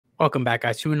Welcome back,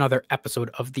 guys, to another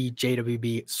episode of the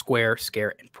JWB Square,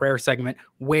 Scare, and Prayer segment,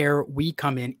 where we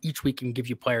come in each week and give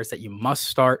you players that you must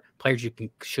start, players you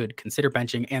should consider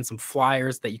benching, and some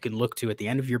flyers that you can look to at the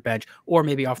end of your bench or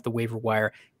maybe off the waiver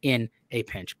wire in a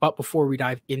pinch. But before we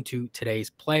dive into today's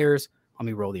players, let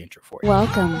me roll the intro for you.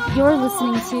 Welcome. You're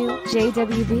listening to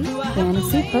JWB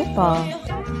Fantasy Football.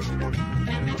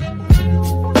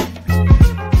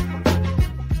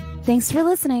 Thanks for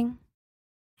listening.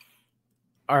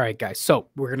 All right, guys. So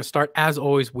we're going to start, as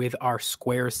always, with our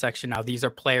squares section. Now, these are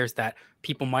players that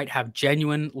people might have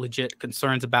genuine, legit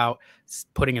concerns about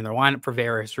putting in their lineup for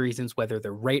various reasons, whether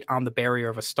they're right on the barrier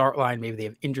of a start line, maybe they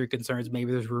have injury concerns,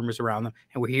 maybe there's rumors around them.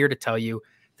 And we're here to tell you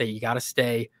that you got to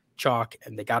stay chalk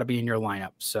and they got to be in your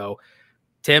lineup. So,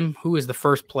 Tim, who is the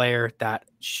first player that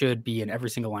should be in every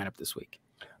single lineup this week?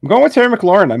 I'm going with Terry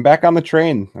McLaurin. I'm back on the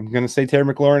train. I'm going to say Terry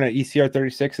McLaurin at ECR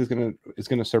 36 is going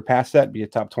to surpass that, be a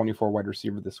top 24 wide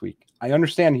receiver this week. I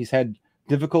understand he's had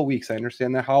difficult weeks. I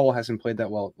understand that Howell hasn't played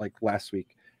that well like last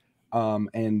week,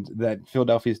 and that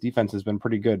Philadelphia's defense has been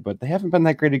pretty good, but they haven't been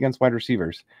that great against wide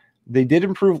receivers. They did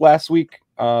improve last week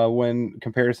when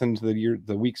comparison to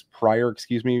the weeks prior,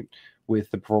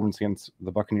 with the performance against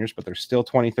the Buccaneers, but they're still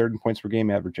 23rd in points per game,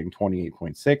 averaging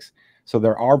 28.6. So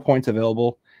there are points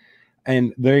available.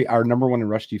 And they are number one in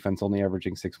rush defense, only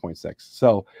averaging 6.6.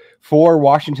 So for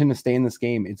Washington to stay in this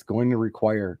game, it's going to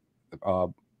require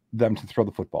them to throw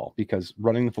the football, because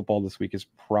running the football this week is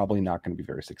probably not going to be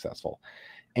very successful.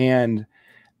 And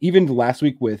even last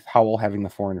week with Howell having the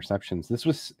 4 interceptions, this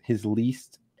was his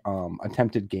least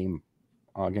attempted game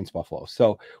against Buffalo.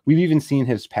 So we've even seen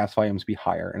his pass volumes be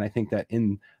higher. And I think that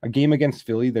in a game against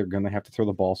Philly, they're going to have to throw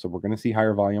the ball. So we're going to see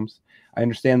higher volumes. I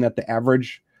understand that the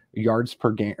average yards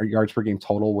per game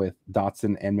total with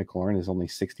Dotson and McLaurin is only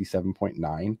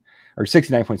 67.9 or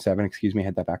 69.7. I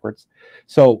had that backwards.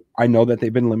 So I know that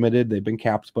they've been limited, they've been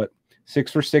capped, but 6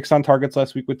 for 6 on targets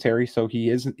last week with Terry. So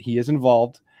he is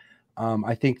involved.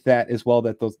 I think that as well,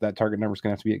 that target number is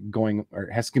going to have to be going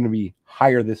to be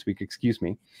higher this week,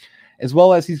 as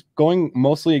well as he's going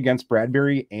mostly against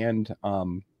Bradbury and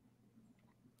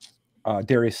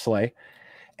Darius Slay.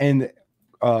 And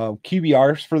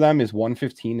QBRs for them is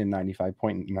 115 and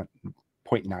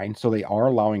 95.9. So they are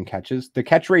allowing catches. The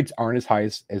catch rates aren't as high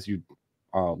as you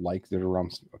like. They're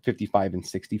around 55 and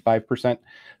 65%.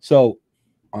 So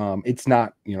it's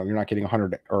not, you're not getting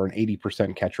 100 or an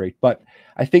 80% catch rate, but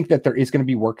I think that there is going to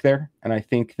be work there. And I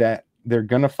think that they're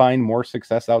going to find more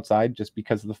success outside, just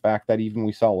because of the fact that even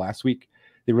we saw last week,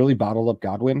 they really bottled up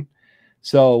Godwin.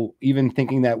 So even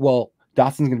thinking that, well,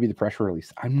 Dotson's going to be the pressure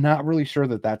release, I'm not really sure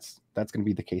that that's going to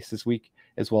be the case this week,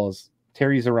 as well as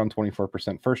Terry's around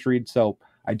 24% first read. So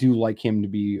I do like him to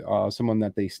be someone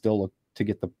that they still look to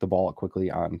get the ball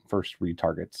quickly on first read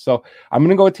targets. So I'm going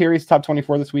to go with Terry's top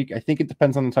 24 this week. I think it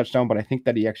depends on the touchdown, but I think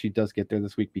that he actually does get there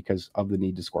this week because of the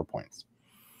need to score points.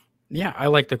 Yeah, I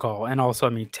like the call. And also,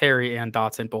 Terry and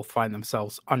Dotson both find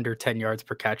themselves under 10 yards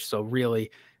per catch. So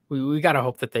really, we got to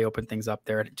hope that they open things up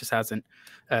there. And it just hasn't.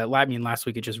 Last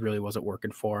week, it just really wasn't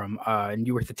working for him. And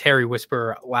you were the Terry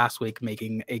whisperer last week,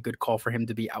 making a good call for him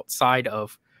to be outside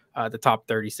of the top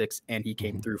 36, and he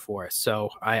came through for us. So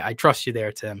I trust you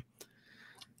there, Tim.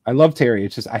 I love Terry.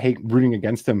 It's just I hate rooting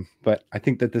against him, but I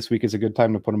think that this week is a good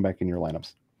time to put him back in your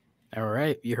lineups. All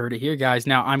right, you heard it here, guys.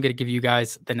 Now I'm going to give you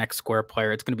guys the next square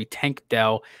player. It's going to be Tank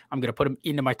Dell. I'm going to put him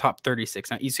into my top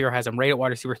 36. Now ECR has him right at wide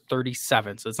receiver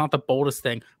 37, so it's not the boldest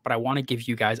thing, but I want to give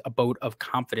you guys a vote of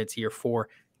confidence here for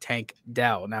Tank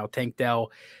Dell. Now Tank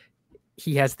Dell,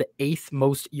 he has the 8th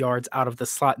most yards out of the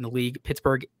slot in the league.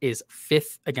 Pittsburgh is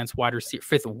 5th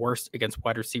worst against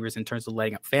wide receivers in terms of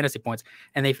letting up fantasy points,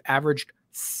 and they've averaged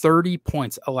 30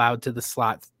 points allowed to the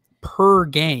slot per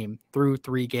game through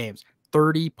 3 games.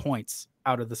 30 points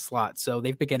out of the slot. So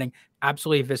they've been getting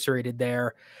absolutely eviscerated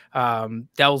there.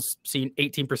 Dell's seen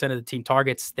 18% of the team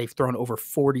targets. They've thrown over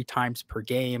 40 times per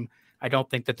game. I don't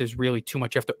think that there's really too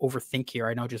much you have to overthink here.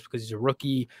 I know just because he's a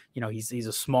rookie, he's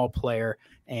a small player,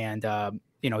 and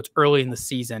it's early in the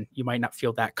season. You might not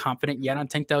feel that confident yet on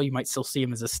Tank Dell. You might still see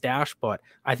him as a stash, but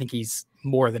I think he's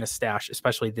more than a stash,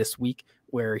 especially this week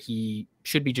where he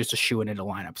should be just a shoe in a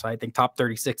lineup. So I think top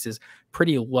 36 is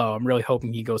pretty low. I'm really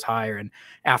hoping he goes higher. And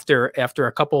after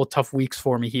a couple of tough weeks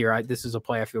for me here, this is a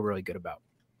play I feel really good about.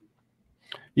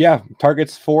 Yeah,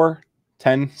 targets 4,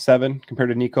 10, 7 compared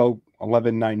to Nico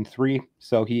 11, 9, 3.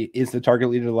 So he is the target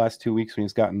leader the last 2 weeks when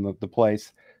he's gotten the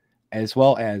plays, as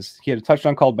well as he had a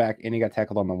touchdown called back and he got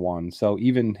tackled on the 1. So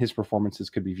even his performances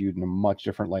could be viewed in a much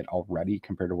different light already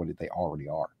compared to what they already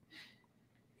are.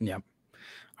 Yeah.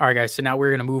 All right, guys. So now we're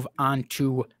going to move on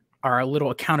to our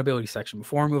little accountability section.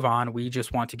 Before we move on, we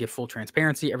just want to give full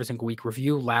transparency every single week.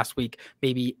 Review last week,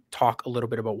 maybe talk a little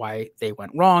bit about why they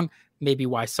went wrong, maybe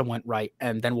why some went right,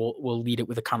 and then we'll lead it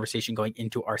with a conversation going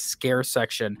into our scare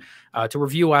section. To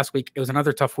review last week, it was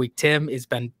another tough week. Tim has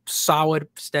been solid,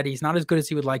 steady. He's not as good as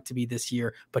he would like to be this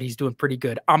year, but he's doing pretty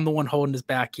good. I'm the one holding his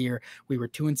back here. We were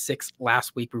 2-6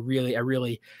 last week. I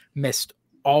really missed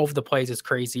all of the plays. Is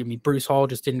crazy. I mean, Bruce Hall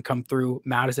just didn't come through.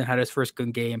 Madison had his first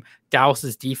good game.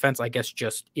 Dallas's defense, I guess,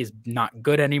 just is not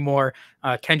good anymore.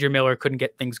 Kendra Miller couldn't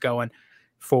get things going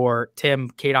for Tim.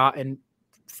 Kate Otten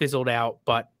fizzled out,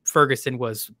 but Ferguson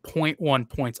was 0.1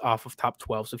 points off of top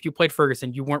 12. So if you played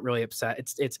Ferguson, you weren't really upset.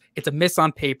 It's a miss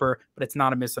on paper, but it's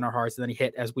not a miss in our hearts. And then he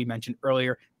hit, as we mentioned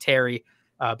earlier, Terry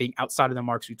being outside of the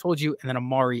marks we told you. And then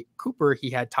Amari Cooper, he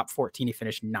had top 14. He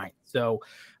finished 9th. So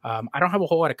I don't have a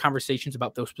whole lot of conversations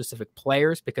about those specific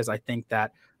players because I think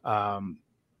that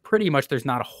pretty much there's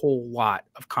not a whole lot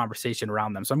of conversation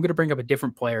around them. So I'm going to bring up a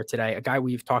different player today, a guy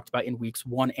we've talked about in weeks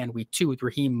 1 and week 2 with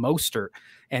Raheem Mostert.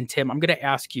 And Tim, I'm going to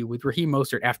ask you, with Raheem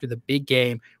Mostert, after the big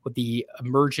game with the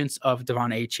emergence of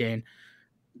Devon Achane,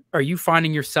 are you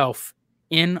finding yourself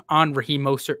in on Raheem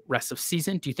Mostert rest of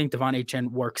season? Do you think Devon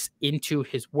Achane works into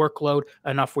his workload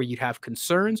enough where you'd have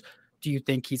concerns? Do you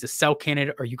think he's a sell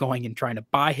candidate? Are you going and trying to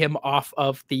buy him off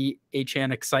of the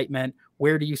Achane excitement?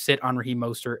 Where do you sit on Raheem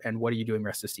Mostert, and what are you doing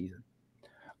rest of the season?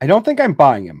 I don't think I'm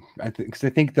buying him. I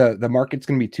think the market's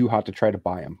going to be too hot to try to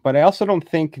buy him. But I also don't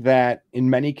think that in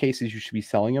many cases you should be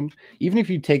selling him. Even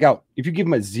if you give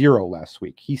him a 0 last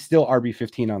week, he's still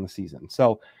RB15 on the season.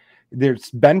 So there's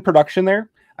been production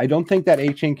there. I don't think that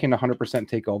Achane can 100%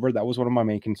 take over. That was one of my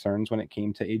main concerns when it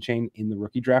came to Achane in the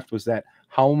rookie draft, was that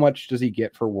how much does he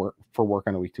get for work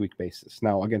on a week-to-week basis?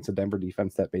 Now, against a Denver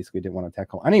defense that basically didn't want to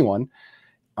tackle anyone,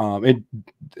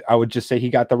 I would just say he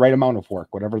got the right amount of work,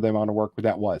 whatever the amount of work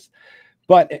that was.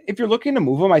 But if you're looking to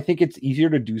move him, I think it's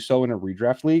easier to do so in a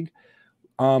redraft league.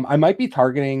 I might be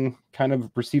targeting kind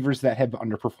of receivers that have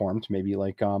underperformed, maybe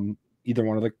like either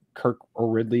one of the Kirk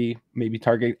or Ridley, maybe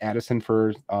target Addison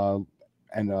for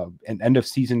an end of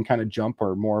season kind of jump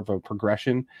or more of a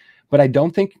progression. But I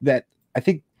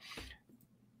think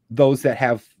those that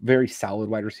have very solid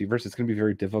wide receivers, it's going to be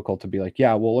very difficult to be like,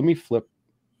 yeah, well, let me flip.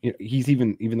 He's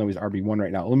even though he's RB1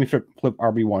 right now, let me flip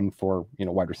RB1 for,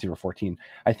 wide receiver 14.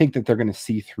 I think that they're going to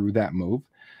see through that move.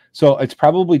 So it's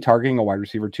probably targeting a wide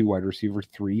receiver 2, wide receiver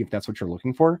 3, if that's what you're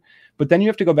looking for. But then you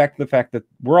have to go back to the fact that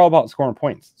we're all about scoring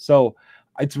points. So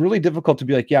it's really difficult to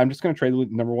be like, yeah, I'm just going to trade the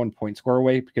number 1 point scorer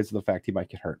away because of the fact he might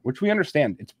get hurt, which we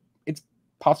understand. It's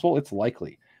possible, it's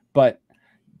likely, but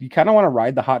you kind of want to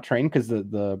ride the hot train because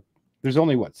there's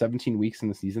only 17 weeks in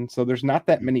the season. So there's not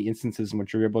that many instances in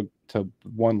which you're able to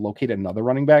locate another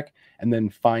running back and then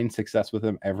find success with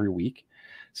him every week.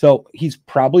 So he's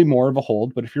probably more of a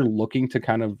hold, but if you're looking to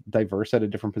kind of diverse at a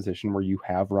different position where you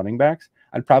have running backs,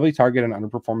 I'd probably target an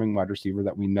underperforming wide receiver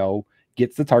that we know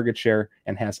gets the target share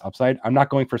and has upside. I'm not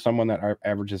going for someone that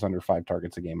averages under 5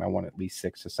 targets a game. I want at least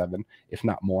 6 to 7, if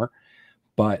not more.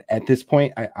 But at this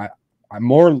point, I'm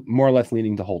more or less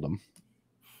leaning to hold him.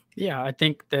 Yeah, I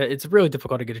think that it's really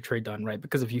difficult to get a trade done, right?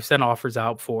 Because if you send offers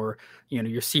out for,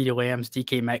 your CeeDee Lambs,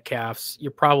 DK Metcalfs,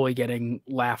 you're probably getting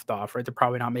laughed off, right? They're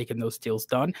probably not making those deals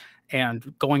done.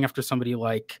 And going after somebody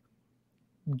like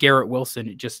Garrett Wilson,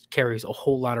 it just carries a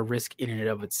whole lot of risk in and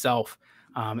of itself.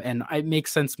 And it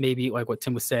makes sense, maybe like what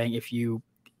Tim was saying,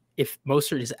 if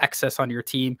Mostert is excess on your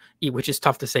team, which is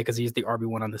tough to say because he's the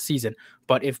RB1 on the season.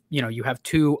 But if you have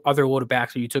 2 other loaded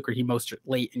backs, or you took Raheem Mostert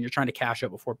late and you're trying to cash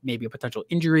out before maybe a potential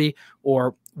injury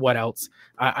or what else,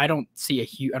 I don't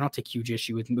take huge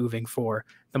issue with moving for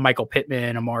the Michael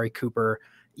Pittman, Amari Cooper,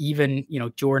 even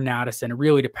Jordan Addison. It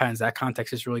really depends. That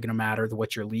context is really going to matter to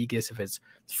what your league is. If it's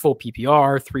full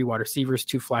PPR, 3 wide receivers,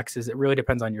 2 flexes, it really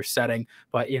depends on your setting.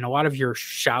 But in a lot of your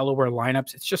shallower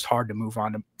lineups, it's just hard to move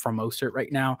on from Mostert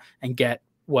right now and get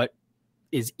what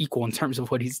is equal in terms of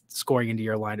what he's scoring into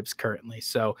your lineups currently.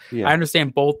 So yeah. I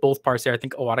understand both parts there. I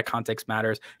think a lot of context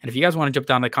matters. And if you guys want to jump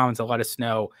down in the comments and let us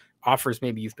know offers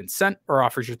maybe you've been sent or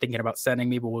offers you're thinking about sending,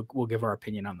 maybe we'll give our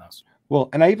opinion on those. Well,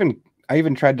 and I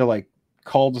even tried to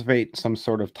cultivate some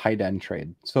sort of tight end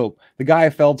trade. So the guy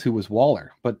I fell to was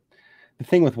Waller, but the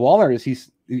thing with Waller is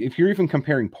if you're even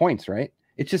comparing points, right?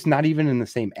 It's just not even in the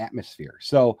same atmosphere.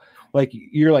 So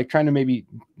you're trying to maybe,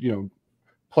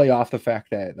 play off the fact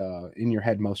that in your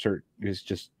head, Mostert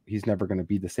is he's never going to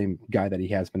be the same guy that he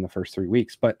has been the first 3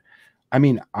 weeks. But I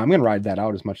mean, I'm going to ride that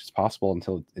out as much as possible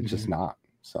until it's just not.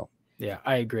 So yeah,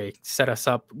 I agree. Set us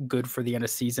up good for the end of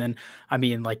season. I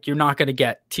mean, you're not going to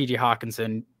get TJ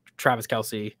Hawkinson, Travis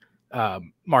Kelce,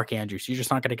 Mark Andrews. You're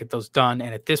just not going to get those done.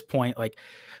 And at this point,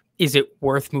 is it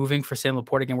worth moving for Sam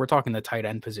Laporta? Again, we're talking the tight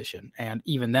end position. And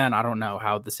even then, I don't know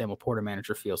how the Sam Laporta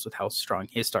manager feels with how strong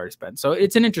his start has been. So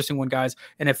it's an interesting one, guys.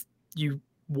 And if you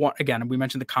want, again, we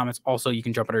mentioned the comments. Also, you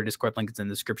can jump on our Discord link. It's in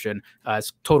the description.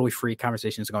 It's totally free.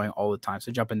 Conversations going all the time.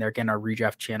 So jump in there, get in our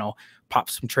redraft channel,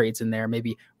 pop some trades in there.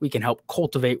 Maybe we can help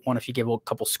cultivate one if you give a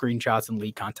couple screenshots and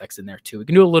league context in there too. We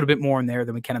can do a little bit more in there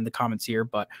than we can in the comments here,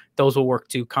 but those will work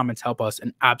too. Comments help us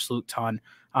an absolute ton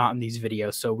on these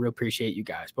videos. So we appreciate you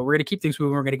guys, but we're going to keep things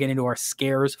moving. We're going to get into our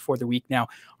scares for the week. Now,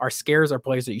 our scares are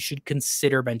players that you should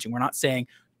consider benching. We're not saying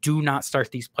do not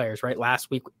start these players, right? Last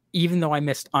week, even though I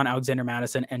missed on Alexander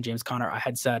Mattison and James Conner, I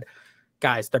had said,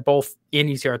 guys, they're both in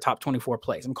ECR top 24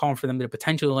 plays. I'm calling for them to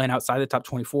potentially land outside the top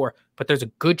 24, but there's a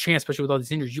good chance, especially with all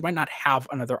these injuries, you might not have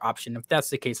another option. If that's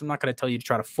the case, I'm not going to tell you to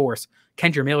try to force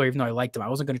Kendra Miller, even though I liked him. I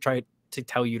wasn't going to try to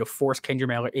tell you to force Kendra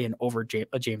Miller in over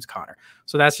James Conner.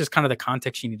 So that's just kind of the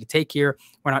context you need to take here.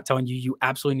 We're not telling you you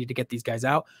absolutely need to get these guys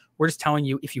out. We're just telling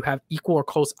you if you have equal or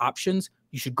close options,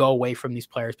 you should go away from these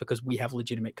players because we have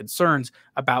legitimate concerns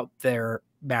about their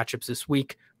matchups this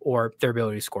week or their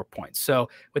ability to score points. So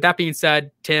with that being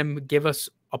said, Tim, give us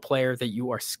a player that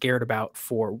you are scared about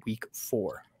for week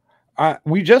 4.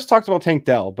 We just talked about Tank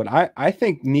Dell, but I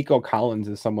think Nico Collins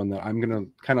is someone that I'm going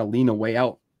to kind of lean away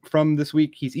out from this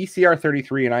week. He's ECR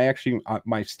 33, and I actually,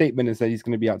 my statement is that he's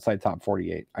going to be outside top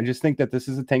 48. I just think that this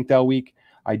is a Tank Dell week.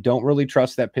 I don't really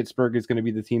trust that Pittsburgh is going to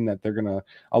be the team that they're going to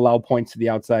allow points to the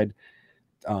outside.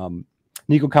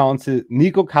 Nico Collins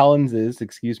is,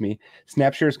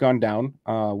 snap share has gone down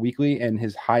weekly, and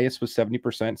his highest was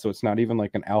 70%. So it's not even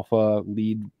like an alpha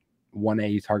lead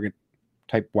 1A target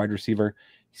type wide receiver.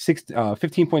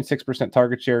 15.6%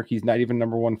 target share. He's not even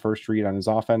number 1 first read on his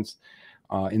offense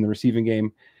in the receiving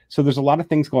game. So there's a lot of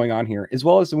things going on here, as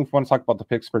well as if we want to talk about the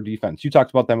Pittsburgh defense. You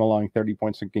talked about them allowing 30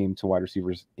 points a game to wide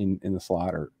receivers in the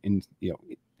slot or in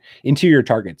interior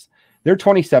targets. They're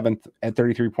 27th at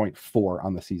 33.4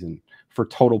 on the season for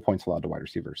total points allowed to wide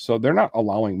receivers. So they're not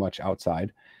allowing much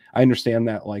outside. I understand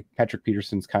that like Patrick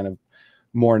Peterson's kind of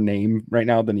more name right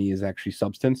now than he is actually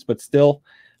substance, but still,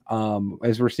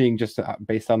 as we're seeing just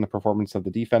based on the performance of the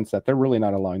defense, that they're really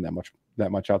not allowing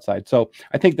that much outside. So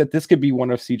I think that this could be one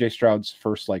of CJ Stroud's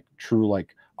first like true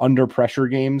like under pressure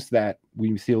games that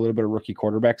we see a little bit of rookie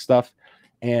quarterback stuff.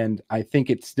 And I think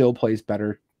it still plays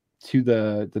better to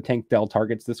the Tank Dell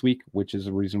targets this week, which is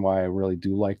a reason why I really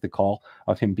do like the call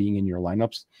of him being in your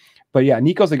lineups. But yeah,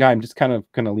 Nico's a guy I'm just kind of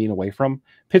going to lean away from.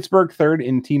 Pittsburgh 3rd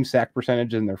in team sack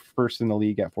percentage, and they're 1st in the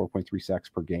league at 4.3 sacks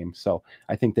per game. So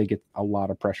I think they get a lot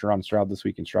of pressure on Stroud this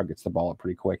week, and Stroud gets the ball up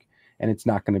pretty quick. And it's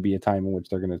not going to be a time in which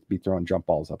they're going to be throwing jump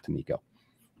balls up to Nico.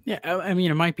 Yeah, I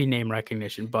mean, it might be name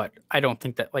recognition, but I don't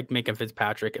think that like Minka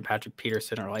Fitzpatrick and Patrick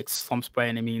Peterson are like slumps by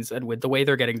any means. And with the way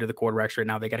they're getting to the quarterbacks right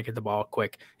now, they got to get the ball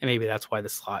quick. And maybe that's why the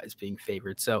slot is being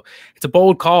favored. So it's a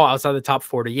bold call outside the top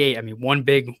 48. I mean, one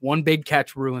big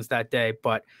catch ruins that day,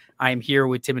 but I am here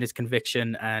with Tim and his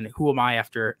conviction. And who am I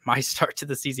after my start to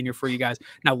the season here for you guys?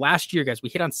 Now, last year, guys, we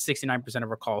hit on 69% of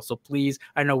our calls. So please,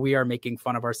 I know we are making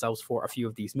fun of ourselves for a few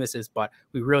of these misses, but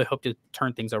we really hope to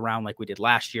turn things around like we did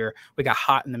last year. We got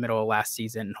hot in the middle of last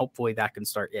season, and hopefully that can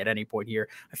start at any point here.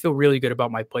 I feel really good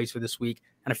about my plays for this week,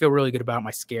 and I feel really good about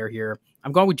my scare here.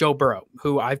 I'm going with Joe Burrow,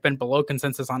 who I've been below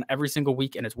consensus on every single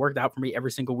week, and it's worked out for me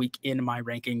every single week in my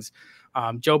rankings.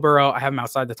 Joe Burrow, I have him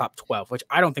outside the top 12, which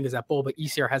I don't think is that bold, but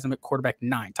ECR has him at quarterback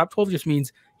 9. Top 12 just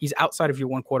means he's outside of your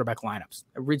one quarterback lineups,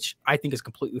 which I think is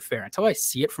completely fair. Until I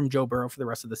see it from Joe Burrow for the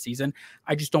rest of the season,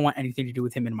 I just don't want anything to do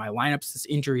with him in my lineups. This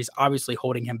injury is obviously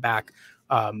holding him back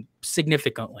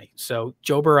significantly. So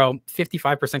Joe Burrow,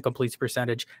 55% complete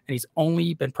percentage, and he's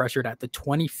only been pressured at the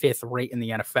 25th rate in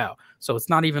the NFL. So it's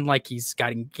not even like he's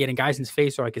getting guys in his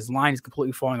face or like his line is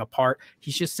completely falling apart.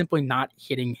 He's just simply not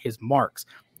hitting his marks.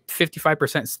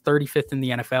 55% is 35th in the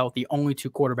NFL. The only 2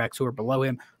 quarterbacks who are below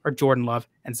him are Jordan Love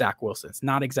and Zach Wilson. It's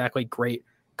not exactly great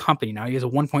company. Now he has a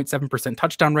 1.7%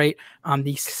 touchdown rate on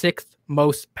the 6th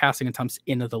most passing attempts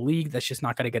into the league. That's just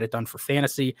not going to get it done for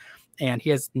fantasy. And he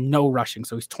has no rushing.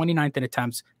 So he's 29th in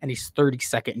attempts and he's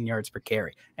 32nd in yards per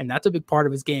carry. And that's a big part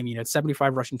of his game. You know,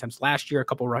 75 rushing attempts last year,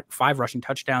 5 rushing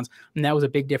touchdowns. And that was a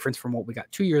big difference from what we got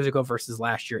 2 years ago versus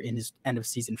last year in his end of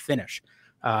season finish.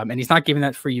 And he's not giving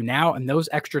that for you now. And those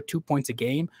extra 2 points a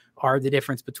game are the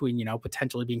difference between, you know,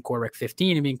 potentially being quarterback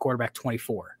 15 and being quarterback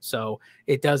 24. So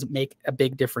it does make a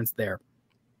big difference there.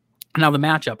 Now the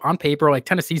matchup on paper, like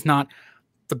Tennessee's not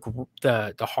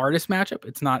the hardest matchup.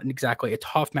 It's not exactly a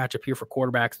tough matchup here for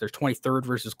quarterbacks. They're 23rd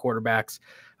versus quarterbacks.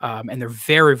 And they're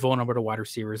very vulnerable to wide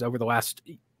receivers over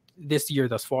this year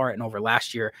thus far. And over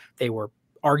last year, they were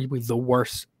arguably the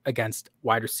worst against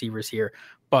wide receivers here.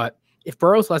 But if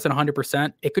Burrow's less than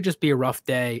 100%, it could just be a rough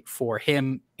day for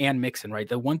him and Mixon, right?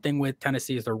 The one thing with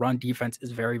Tennessee is their run defense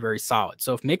is very, very solid.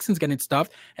 So if Mixon's getting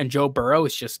stuffed and Joe Burrow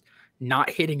is just not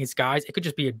hitting his guys, it could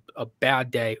just be a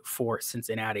bad day for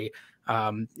Cincinnati.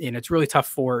 And it's really tough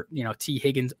for, T.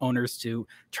 Higgins owners to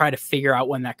try to figure out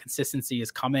when that consistency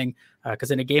is coming.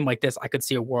 Because in a game like this, I could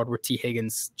see a world where T.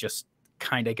 Higgins just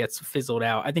kind of gets fizzled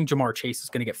out. I think Jamar Chase is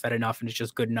going to get fed enough and it's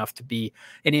just good enough to be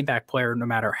an impact player no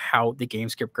matter how the game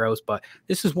script grows. But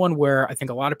this is one where I think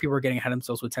a lot of people are getting ahead of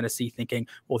themselves with Tennessee thinking,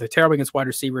 well, they're terrible against wide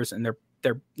receivers and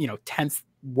they're 10th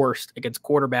worst against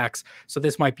quarterbacks. So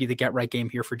this might be the get right game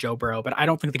here for Joe Burrow. But I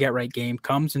don't think the get right game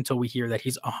comes until we hear that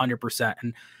he's 100%.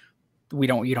 And you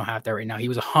don't have that right now. He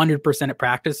was 100% at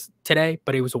practice today,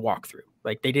 but it was a walkthrough.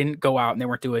 Like they didn't go out and they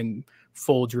weren't doing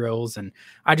full drills. And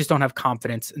I just don't have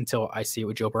confidence until I see it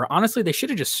with Joe Burrow. Honestly, they should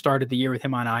have just started the year with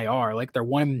him on IR. Like they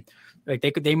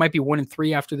might be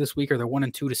 1-3 after this week, or they're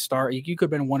 1-2 to start. You could have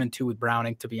been 1-2 with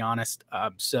Browning, to be honest.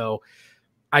 So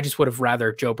I just would have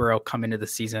rather Joe Burrow come into the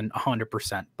season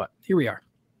 100%, but here we are.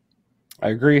 I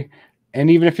agree. And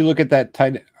even if you look at that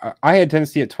tight, I had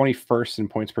Tennessee at 21st in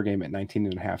points per game at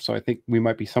 19.5. So I think we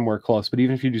might be somewhere close. But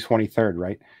even if you do 23rd,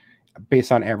 right,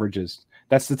 based on averages,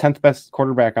 that's the 10th best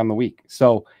quarterback on the week.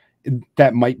 So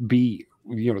that might be,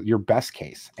 your best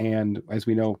case. And as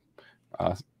we know,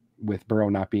 with Burrow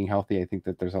not being healthy, I think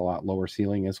that there's a lot lower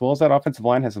ceiling, as well as that offensive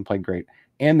line hasn't played great.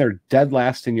 And they're dead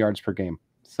last in yards per game.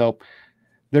 So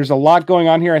there's a lot going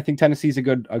on here. I think Tennessee's a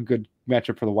good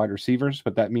matchup for the wide receivers,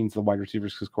 but that means the wide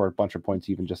receivers can score a bunch of points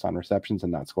even just on receptions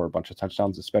and not score a bunch of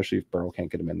touchdowns, especially if Burrow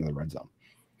can't get them into the red zone.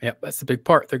 Yep, that's the big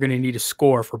part. They're going to need a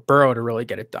score for Burrow to really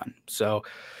get it done. So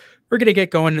we're going to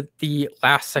get going to the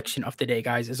last section of the day,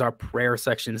 guys, is our prayer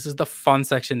section. This is the fun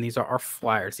section. These are our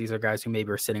flyers. These are guys who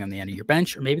maybe are sitting on the end of your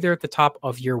bench, or maybe they're at the top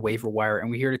of your waiver wire. And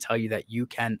we're here to tell you that you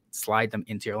can slide them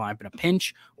into your lineup in a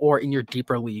pinch, or in your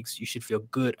deeper leagues, you should feel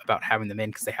good about having them in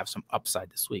because they have some upside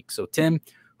this week. So Tim,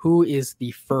 who is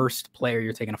the first player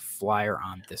you're taking a flyer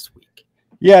on this week?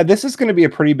 Yeah, this is going to be a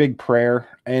pretty big prayer,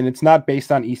 and it's not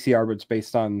based on ECR, but it's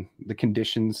based on the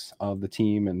conditions of the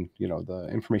team and, the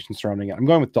information surrounding it. I'm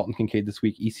going with Dalton Kincaid this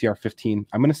week, ECR 15.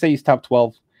 I'm going to say he's top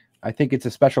 12. I think it's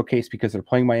a special case because they're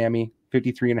playing Miami,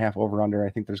 53.5 over under. I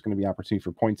think there's going to be opportunity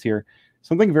for points here.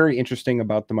 Something very interesting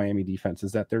about the Miami defense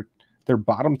is that they're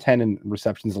bottom 10 in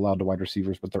receptions allowed to wide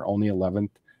receivers, but they're only 11th.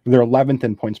 They're 11th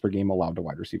in points per game allowed to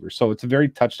wide receivers. So it's a very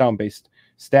touchdown-based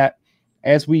stat.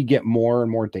 As we get more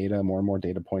and more data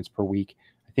points per week,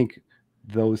 I think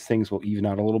those things will even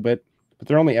out a little bit. But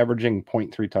they're only averaging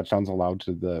 0.3 touchdowns allowed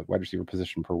to the wide receiver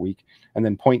position per week, and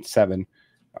then 0.7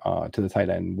 to the tight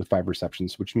end with 5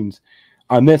 receptions, which means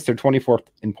on this, they're 24th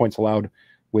in points allowed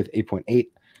with 8.8.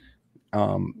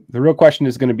 The real question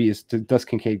is going to be, does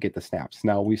Kincaid get the snaps?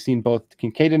 Now, we've seen both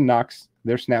Kincaid and Knox,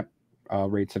 their snap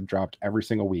rates have dropped every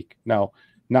single week. Now,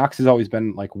 Knox has always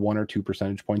been like 1 or 2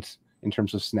 percentage points in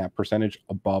terms of snap percentage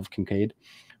above Kincaid.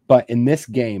 But in this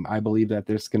game, I believe that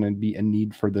there's going to be a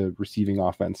need for the receiving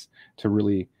offense to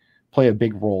really play a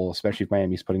big role, especially if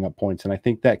Miami's putting up points. And I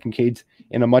think that Kincaid's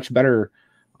in a much better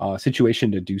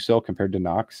situation to do so compared to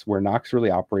Knox, where Knox really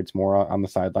operates more on the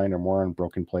sideline or more on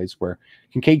broken plays, where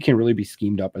Kincaid can really be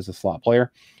schemed up as a slot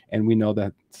player. And we know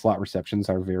that slot receptions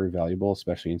are very valuable,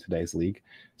 especially in today's league.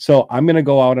 So I'm going to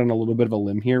go out on a little bit of a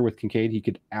limb here with Kincaid. He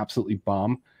could absolutely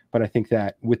bomb. But I think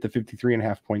that with the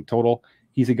 53.5 point total,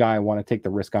 he's a guy I want to take the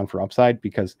risk on for upside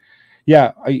because,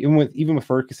 even with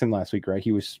Ferguson last week, right,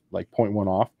 he was like 0.1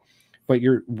 off, but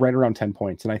you're right around 10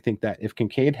 points. And I think that if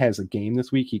Kincaid has a game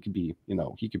this week, he could be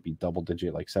double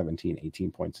digit, like 17,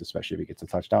 18 points, especially if he gets a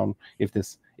touchdown, if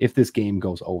this game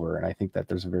goes over. And I think that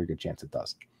there's a very good chance it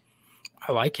does.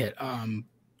 I like it.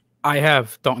 I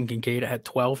have Dalton Kincaid at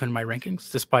 12 in my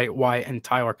rankings, despite Wyatt and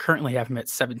Tyler currently have him at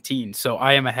 17. So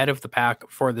I am ahead of the pack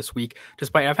for this week,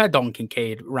 despite I've had Dalton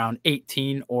Kincaid around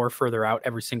 18 or further out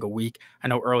every single week. I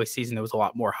know early season there was a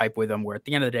lot more hype with him, where at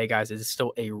the end of the day, guys, it is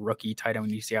still a rookie tight end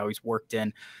when you see how he's worked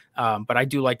in. But I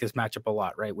do like this matchup a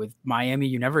lot, right? With Miami,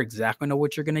 you never exactly know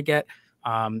what you're going to get.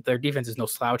 Their defense is no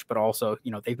slouch, but also,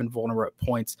 they've been vulnerable at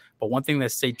points. But one thing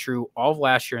that stayed true all of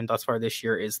last year and thus far this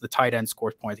year is the tight end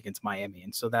scores points against Miami.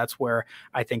 And so that's where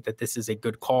I think that this is a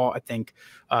good call. I think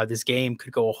this game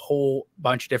could go a whole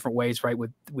bunch of different ways, right?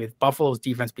 With Buffalo's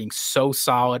defense being so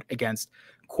solid against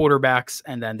quarterbacks,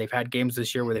 and then they've had games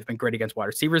this year where they've been great against wide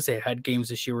receivers. They've had games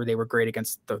this year where they were great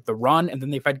against the run, and then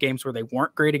they've had games where they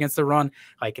weren't great against the run.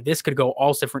 Like this could go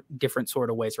all different sort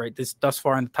of ways, right? This thus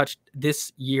far in the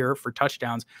this year for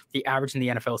touchdowns, the average in the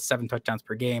NFL is 7 touchdowns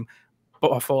per game.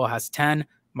 Buffalo has 10.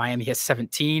 Miami has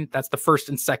 17. That's the first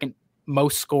and second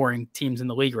most scoring teams in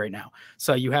the league right now.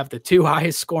 So you have the 2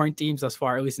 highest scoring teams thus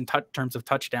far, at least in terms of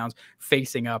touchdowns,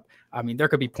 facing up. I mean, there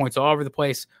could be points all over the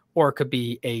place, or it could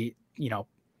be a,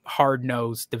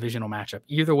 hard-nosed divisional matchup.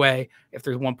 Either way, if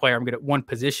there's one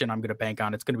position I'm going to bank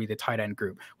on, it's going to be the tight end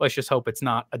group. Let's just hope it's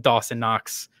not a Dawson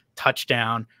Knox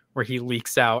touchdown where he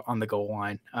leaks out on the goal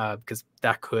line, because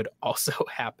that could also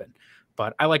happen.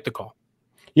 But I like the call.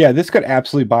 Yeah, this could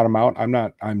absolutely bottom out. I'm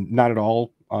not at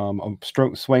all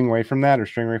swaying away from that or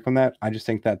straying away from that. I just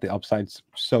think that the upside's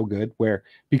so good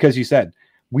because you said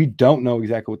we don't know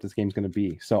exactly what this game's going to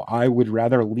be. So I would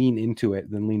rather lean into it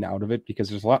than lean out of it, because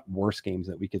there's a lot worse games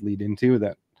that we could lead into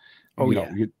that,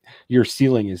 your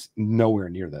ceiling is nowhere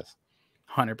near this.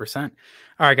 100%.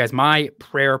 All right, guys, my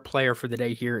prayer player for the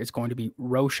day here is going to be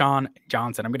Roschon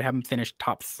Johnson. I'm going to have him finish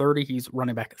top 30. He's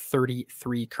running back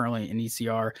 33 currently in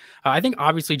ECR. I think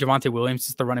obviously Javonte Williams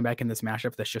is the running back in this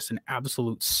matchup that's just an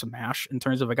absolute smash in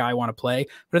terms of a guy I want to play.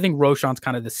 But I think Roschon's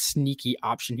kind of the sneaky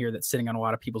option here that's sitting on a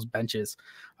lot of people's benches.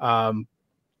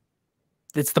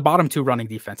 It's the bottom 2 running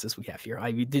defenses we have here.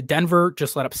 Denver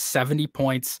just let up 70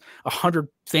 points, 100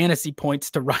 fantasy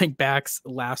points to running backs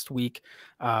last week.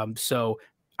 So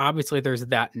obviously there's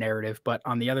that narrative, but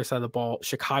on the other side of the ball,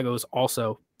 Chicago is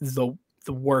also the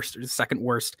worst, or the second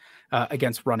worst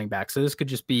against running backs. So this could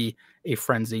just be a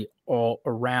frenzy all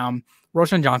around.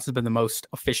 Roschon Johnson's been the most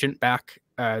efficient back,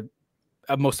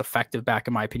 most effective back,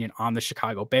 in my opinion, on the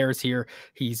Chicago Bears here.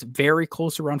 He's very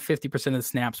close, around 50% of the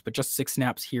snaps, but just 6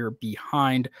 snaps here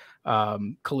behind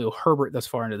Khalil Herbert thus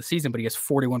far into the season, but he has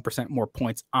 41% more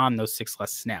points on those 6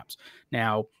 less snaps.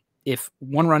 Now, if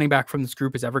one running back from this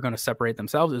group is ever going to separate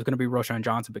themselves, it's going to be Roschon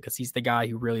Johnson, because he's the guy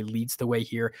who really leads the way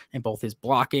here in both his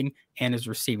blocking and his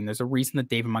receiving. There's a reason that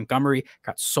David Montgomery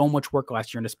got so much work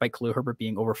last year, and despite Khalil Herbert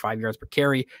being over 5 yards per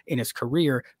carry in his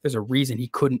career, there's a reason he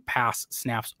couldn't pass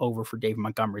snaps over for David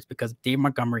Montgomery. It's because David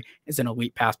Montgomery is an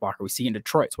elite pass blocker. We see in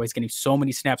Detroit. That's why he's getting so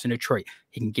many snaps in Detroit.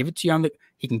 He can give it to you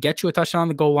he can get you a touchdown on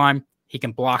the goal line. He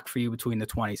can block for you between the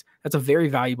 20s. That's a very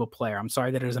valuable player. I'm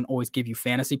sorry that it doesn't always give you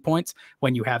fantasy points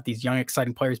when you have these young,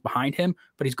 exciting players behind him,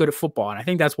 but he's good at football. And I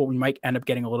think that's what we might end up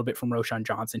getting a little bit from Roschon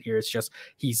Johnson here. It's just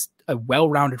he's a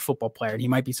well-rounded football player, and he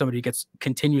might be somebody who gets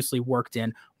continuously worked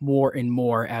in more and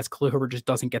more as Khalil Herbert just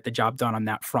doesn't get the job done on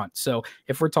that front. So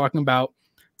if we're talking about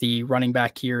the running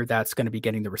back here that's going to be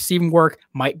getting the receiving work,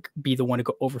 might be the one to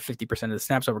go over 50% of the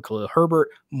snaps over Khalil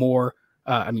Herbert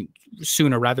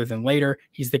sooner rather than later.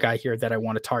 He's the guy here that I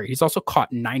want to target. He's also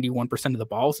caught 91% of the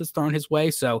balls that's thrown his way,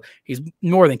 so he's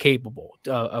more than capable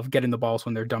of getting the balls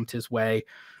when they're dumped his way.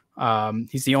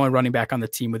 He's the only running back on the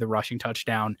team with a rushing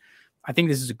touchdown. I think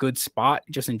this is a good spot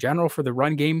just in general for the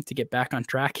run game to get back on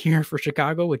track here for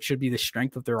Chicago, which should be the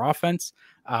strength of their offense.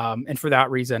 And for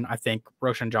that reason, I think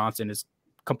Roschon Johnson is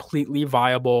completely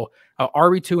viable.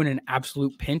 RB2 in an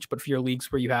absolute pinch, but for your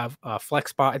leagues where you have a flex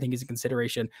spot, I think he's a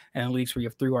consideration. And in leagues where you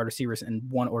have 3 wide receivers and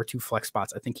 1 or 2 flex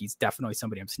spots, I think he's definitely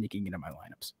somebody I'm sneaking into my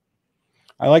lineups.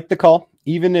 I like the call.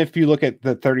 Even if you look at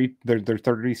the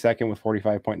 32nd with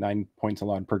 45.9 points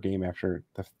allowed per game after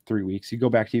the 3 weeks, you go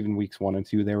back to even weeks 1 and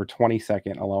 2, they were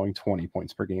 22nd, allowing 20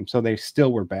 points per game. So they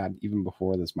still were bad even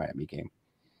before this Miami game.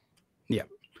 Yeah.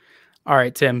 All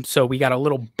right, Tim. So we got a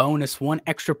little bonus, one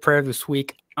extra prayer this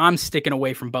week. I'm sticking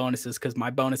away from bonuses because my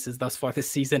bonuses thus far this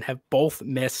season have both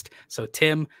missed. So,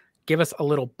 Tim, give us a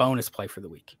little bonus play for the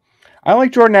week. I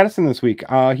like Jordan Addison this week.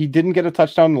 He didn't get a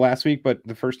touchdown last week, but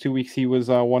the first 2 weeks he was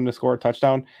one to score a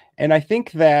touchdown. And I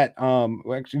think that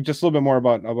actually just a little bit more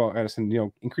about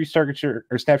Addison. Increased target share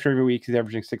or snap share every week. He's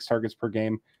averaging 6 targets per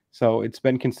game, so it's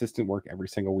been consistent work every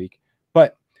single week.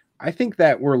 But I think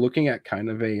that we're looking at kind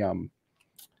of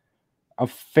a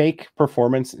fake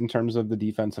performance in terms of the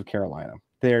defense of Carolina.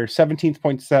 They're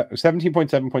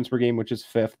 17.7 points per game, which is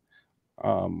 5th.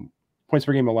 Points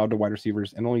per game allowed to wide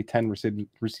receivers, and only 10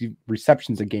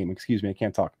 receptions a game. Excuse me, I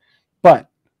can't talk. But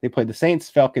they played the Saints,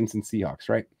 Falcons, and Seahawks,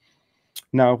 right?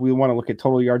 Now, if we want to look at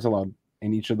total yards allowed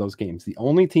in each of those games, the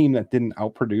only team that didn't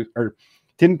outproduce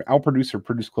or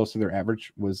produce close to their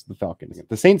average was the Falcons.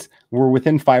 The Saints were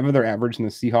within 5 of their average, and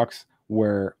the Seahawks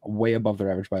were way above their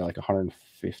average by like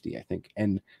 150, I think.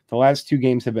 And the last 2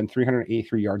 games have been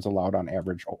 383 yards allowed on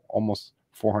average, almost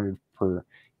 400 per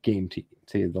game to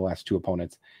the last 2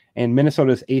 opponents. And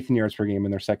Minnesota is 8th in yards per game,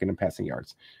 and they're 2nd in passing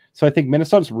yards. So I think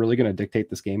Minnesota's really going to dictate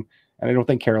this game, and I don't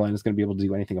think Carolina is going to be able to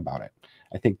do anything about it.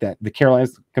 I think that the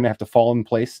Carolina's going to have to fall in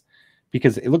place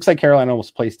because it looks like Carolina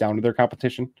almost plays down to their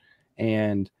competition,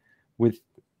 and with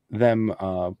them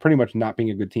pretty much not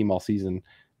being a good team all season,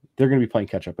 they're going to be playing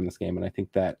catch up in this game. And I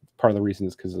think that part of the reason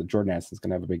is because Jordan Addison's going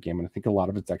to have a big game, and I think a lot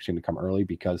of it's actually going to come early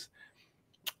because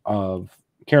of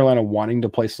Carolina wanting to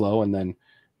play slow and then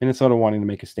Minnesota wanting to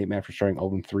make a statement after starting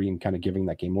 0-3 and kind of giving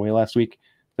that game away last week,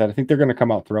 that I think they're going to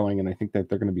come out throwing, and I think that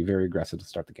they're going to be very aggressive to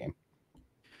start the game.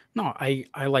 No, I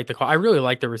like the call. I really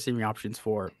like the receiving options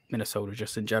for Minnesota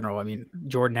just in general. I mean,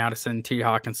 Jordan Addison, T.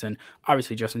 Hawkinson,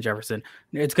 obviously Justin Jefferson.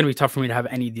 It's going to be tough for me to have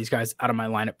any of these guys out of my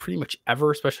lineup pretty much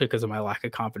ever, especially because of my lack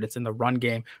of confidence in the run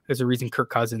game. There's a reason Kirk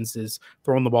Cousins is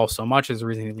throwing the ball so much. There's a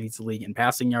reason he leads the league in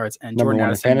passing yards. And number Jordan one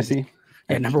Addison, in fantasy.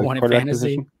 Yeah, number one in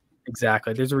fantasy. Position.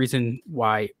 Exactly. There's a reason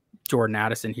why Jordan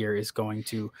Addison here is going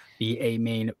to be a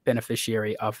main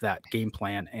beneficiary of that game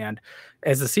plan. And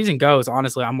as the season goes,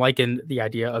 honestly, I'm liking the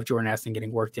idea of Jordan Addison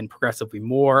getting worked in progressively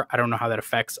more. I don't know how that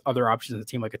affects other options in the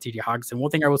team like a T.J. Hawkinson. One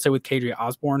thing I will say with KJ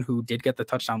Osborne, who did get the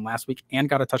touchdown last week and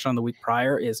got a touchdown the week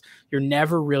prior, is you're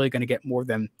never really going to get more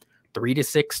than 3 to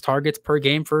 6 targets per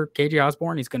game for KJ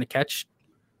Osborne. He's going to catch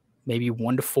maybe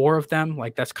 1 to 4 of them.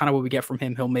 Like that's kind of what we get from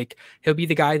him. He'll be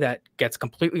the guy that gets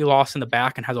completely lost in the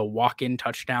back and has a walk-in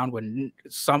touchdown when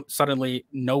suddenly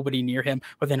nobody near him,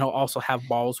 but then he'll also have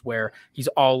balls where he's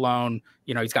all alone.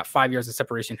 You know, he's got 5 yards of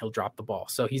separation. He'll drop the ball.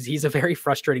 So he's a very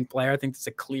frustrating player. I think there's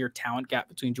a clear talent gap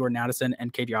between Jordan Addison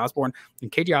and KJ Osborne.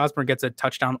 When KJ Osborne gets a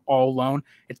touchdown all alone,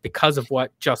 it's because of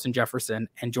what Justin Jefferson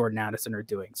and Jordan Addison are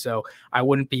doing. So I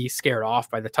wouldn't be scared off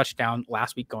by the touchdown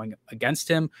last week going against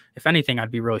him. If anything,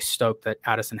 I'd be really stoked that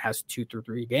Addison has 2 through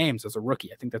 3 games as a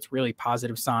rookie. I think that's really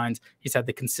positive signs. He's had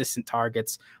the consistent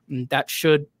targets. That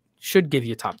should give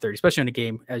you a top 30, especially in a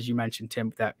game, as you mentioned,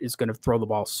 Tim, that is going to throw the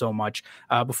ball so much.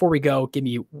 Before we go, give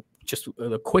me just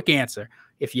a quick answer.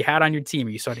 If you had on your team, are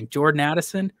you starting Jordan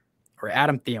Addison or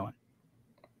Adam Thielen?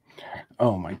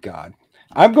 Oh my God.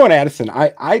 I'm going Addison.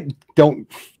 I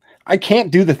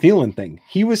can't do the Thielen thing.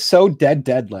 He was so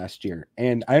dead last year.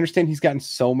 And I understand he's gotten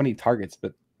so many targets,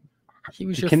 but he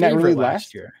was your favorite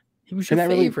last year. He was your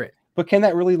favorite. But can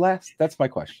that really last? That's my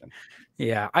question.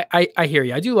 Yeah, I hear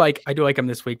you. I do like him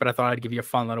this week, but I thought I'd give you a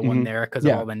fun little one there because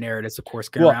of all the narratives, of course,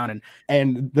 going around.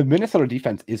 And the Minnesota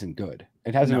defense isn't good.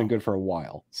 It hasn't been good for a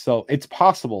while. So it's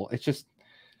possible. It's just,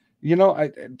 you know,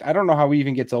 I don't know how he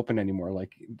even gets open anymore.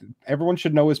 Like everyone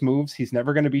should know his moves. He's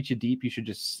never going to beat you deep. You should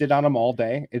just sit on him all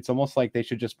day. It's almost like they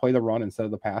should just play the run instead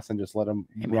of the pass and just let him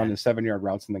run his 7-yard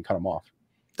routes and then cut him off.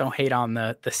 Don't hate on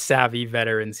the savvy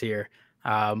veterans here.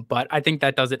 But I think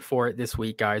that does it for this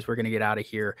week, guys. We're going to get out of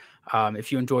here.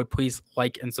 If you enjoyed, please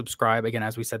like and subscribe. Again,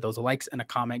 as we said, those likes and a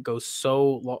comment goes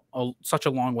such a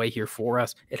long way here for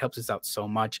us. It helps us out so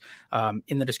much.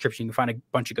 In the description, you can find a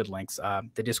bunch of good links.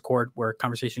 The Discord, where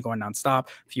conversation going nonstop.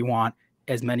 If you want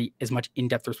as much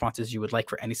in-depth responses as you would like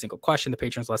for any single question. The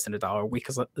Patreon's less than $1 a week,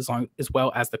 as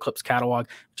well as the clips catalog.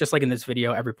 Just like in this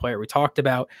video, every player we talked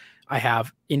about, I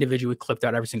have individually clipped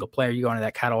out every single player. You go into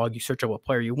that catalog, you search out what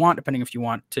player you want, depending if you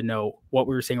want to know what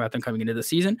we were saying about them coming into the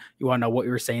season, you want to know what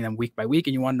we were saying them week by week,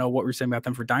 and you want to know what we were saying about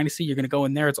them for Dynasty, you're going to go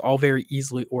in there. It's all very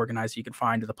easily organized. So you can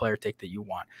find the player take that you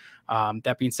want.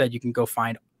 That being said, you can go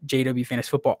find JW Fantasy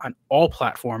Football on all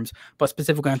platforms, but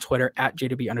specifically on Twitter at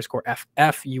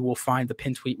JW_FF. You will find the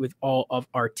pin tweet with all of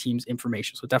our team's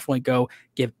information. So definitely go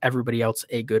give everybody else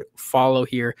a good follow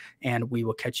here, and we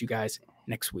will catch you guys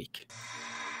next week.